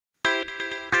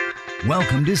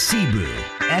Welcome to Cebu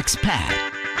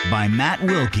Expat by Matt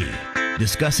Wilkie,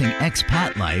 discussing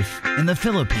expat life in the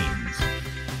Philippines.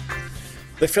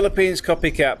 The Philippines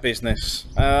copycat business.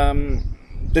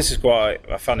 This is quite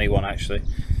a funny one, actually.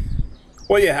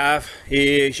 What you have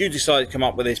is you decide to come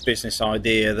up with this business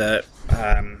idea that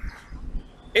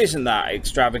isn't that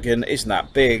extravagant, isn't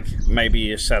that big. Maybe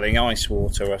you're selling ice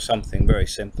water or something very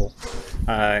simple.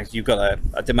 You've got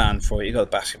a demand for it, you've got a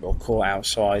basketball court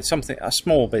outside, something, a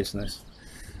small business.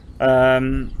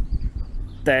 Then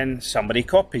somebody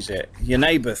copies it. Your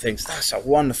neighbour thinks, that's a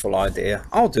wonderful idea,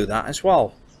 I'll do that as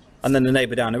well. And then the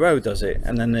neighbour down the road does it.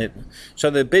 And then so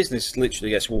the business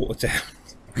literally gets watered down,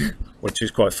 which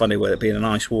is quite funny with it being an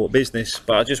ice water business.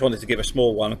 But I just wanted to give a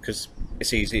small one because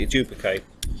it's easy to duplicate.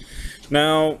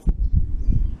 Now,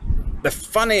 the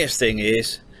funniest thing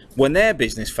is, when their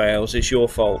business fails, it's your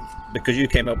fault because you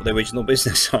came up with the original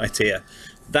business idea.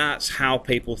 That's how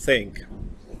people think.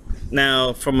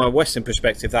 Now, from a Western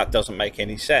perspective, that doesn't make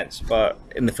any sense, but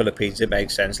in the Philippines, it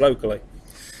makes sense locally.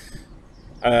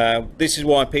 This is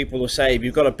why people will say, if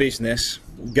you've got a business,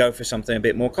 go for something a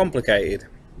bit more complicated.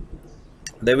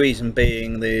 The reason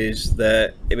being is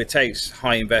that if it takes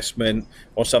high investment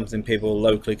or something people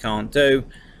locally can't do,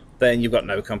 then you've got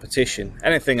no competition.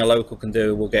 Anything a local can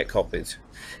do will get copied.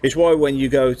 It's why when you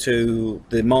go to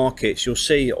the markets, you'll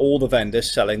see all the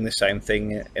vendors selling the same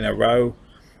thing in a row,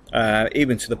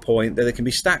 even to the point that they can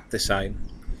be stacked the same.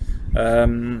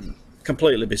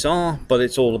 Completely bizarre, but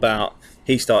it's all about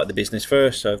he started the business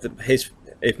first, so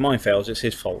if mine fails, it's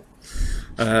his fault.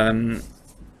 Don't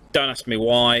ask me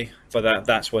why, but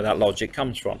that's where that logic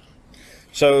comes from.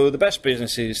 So the best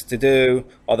businesses to do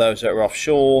are those that are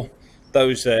offshore,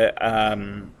 those that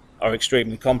are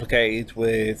extremely complicated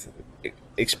with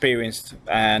experienced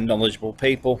and knowledgeable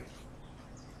people.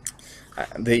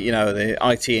 The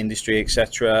IT industry,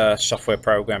 etc., software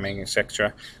programming,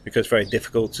 etc., because it's very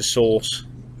difficult to source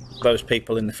those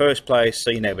people in the first place, so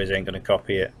you never ain't going to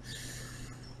copy it.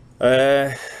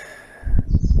 The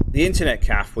internet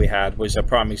cafe we had was a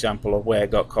prime example of where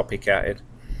it got copycatted.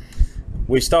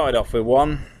 We started off with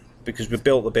one because we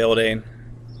built the building,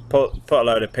 put a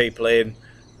load of people in,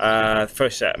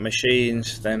 first set of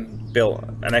machines, then built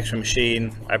an extra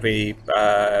machine every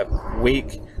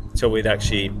week until we'd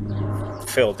actually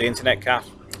filled the internet cafe.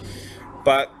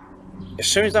 But as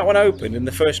soon as that one opened, in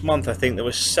the first month, I think there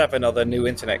was 7 other new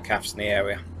internet cafes in the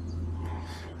area.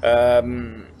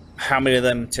 How many of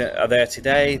them are there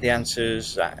today? The answer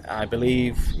is, I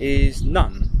believe, is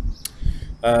none.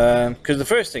 Because the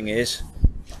first thing is,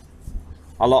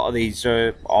 a lot of these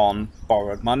are on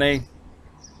borrowed money.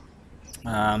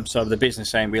 So if the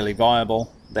business ain't really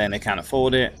viable, then they can't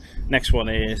afford it. Next one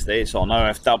is that it's on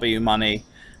OFW money,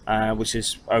 which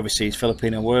is overseas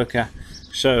Filipino worker.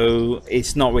 So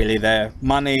it's not really their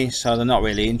money, so they're not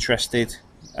really interested.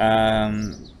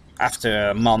 After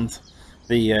a month,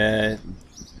 their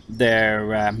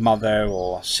mother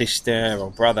or sister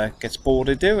or brother gets bored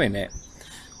of doing it.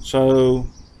 So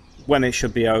when it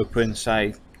should be open,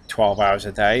 say 12 hours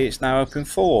a day, it's now open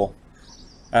 4.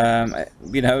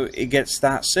 It gets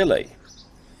that silly.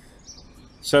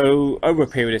 So over a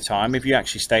period of time, if you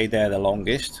actually stay there the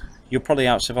longest, you'll probably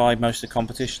out-survive most of the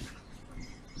competition.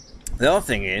 The other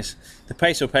thing is, the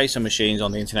peso machines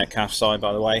on the internet cafe side,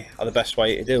 by the way, are the best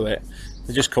way to do it.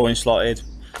 They're just coin slotted,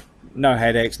 no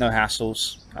headaches, no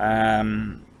hassles,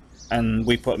 and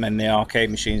we put them in the arcade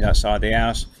machines outside the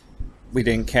house. We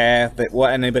didn't care that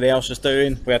what anybody else was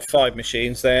doing. We had 5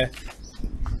 machines there.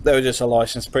 They were just a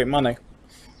license to print money.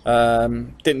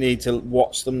 Didn't need to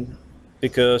watch them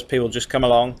because people just come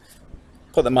along,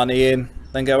 put the money in,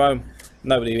 then go home.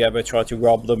 Nobody ever tried to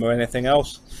rob them or anything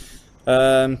else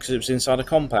because it was inside a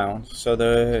compound. So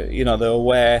they're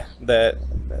aware that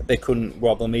they couldn't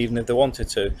rob them even if they wanted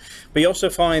to. But you also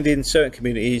find in certain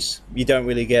communities you don't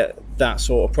really get that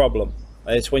sort of problem.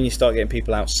 It's when you start getting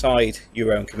people outside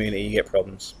your own community you get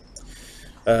problems.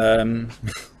 An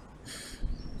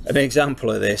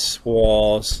example of this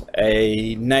was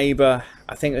a neighbour,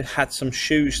 I think, had some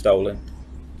shoes stolen,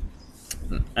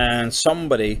 and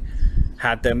somebody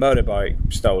had their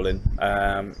motorbike stolen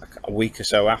a week or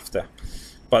so after.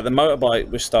 But the motorbike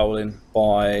was stolen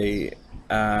by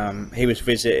he was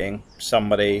visiting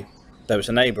somebody that was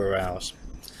a neighbour of ours.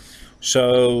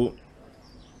 So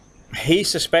he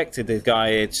suspected the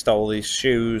guy had stole his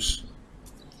shoes.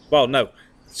 Well, no,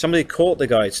 somebody caught the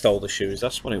guy had stole the shoes,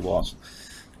 that's what it was.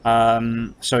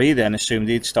 So he then assumed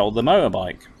he'd stole the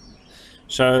motorbike.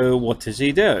 So what does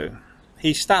he do?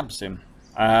 He stabs him,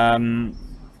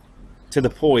 to the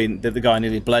point that the guy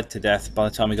nearly bled to death by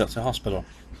the time he got to hospital.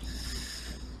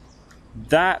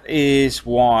 That is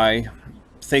why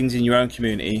things in your own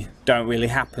community don't really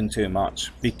happen too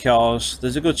much, because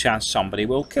there's a good chance somebody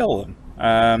will kill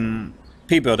them.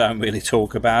 People don't really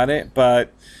talk about it,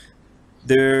 but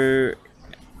there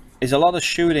is a lot of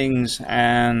shootings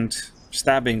and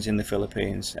stabbings in the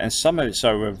Philippines, and some of it's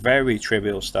over very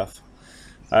trivial stuff.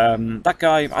 That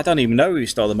guy, I don't even know if he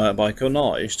stole the motorbike or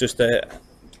not. It's just that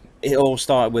it all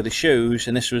started with the shoes,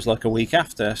 and this was like a week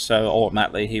after, so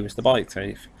automatically he was the bike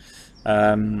thief.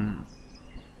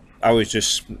 I was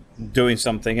just doing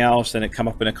something else, and it come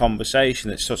up in a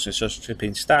conversation that such and such had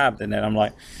been stabbed, and then I'm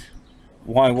like,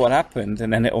 why, what happened?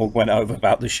 And then it all went over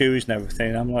about the shoes and everything,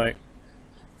 and I'm like,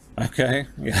 okay,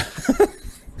 yeah.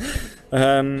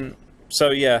 So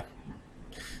yeah,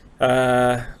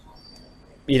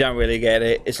 you don't really get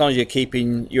it. As long as you're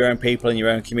keeping your own people in your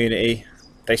own community,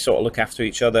 they sort of look after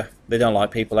each other. They don't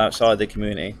like people outside the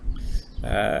community.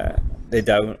 They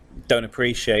don't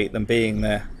appreciate them being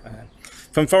there.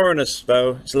 From foreigners,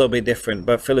 though, it's a little bit different,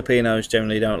 but Filipinos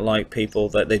generally don't like people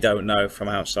that they don't know from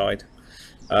outside.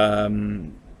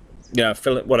 You know,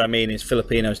 what I mean is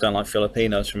Filipinos don't like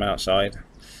Filipinos from outside.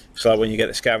 So like when you get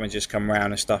the scavengers come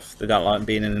around and stuff, they don't like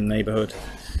being in the neighbourhood.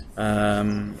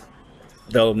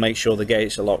 They'll make sure the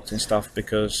gates are locked and stuff,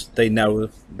 because they know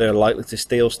they're likely to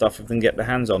steal stuff if they can get their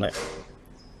hands on it.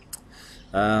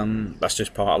 That's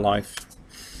just part of life.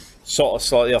 Sort of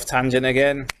slightly off tangent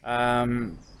again.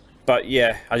 But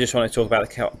yeah, I just want to talk about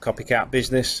the copycat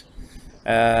business.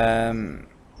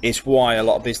 It's why a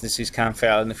lot of businesses can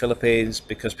fail in the Philippines,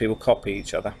 because people copy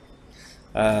each other.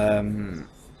 And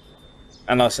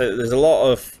like I said, there's a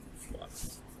lot of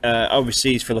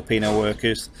overseas Filipino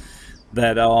workers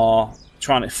that are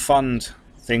trying to fund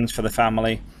things for the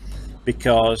family,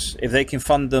 because if they can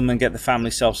fund them and get the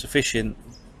family self-sufficient,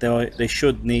 they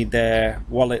should need their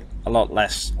wallet a lot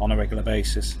less on a regular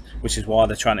basis, which is why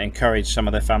they're trying to encourage some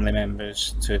of their family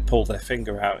members to pull their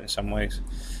finger out in some ways.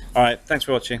 All right, thanks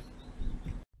for watching.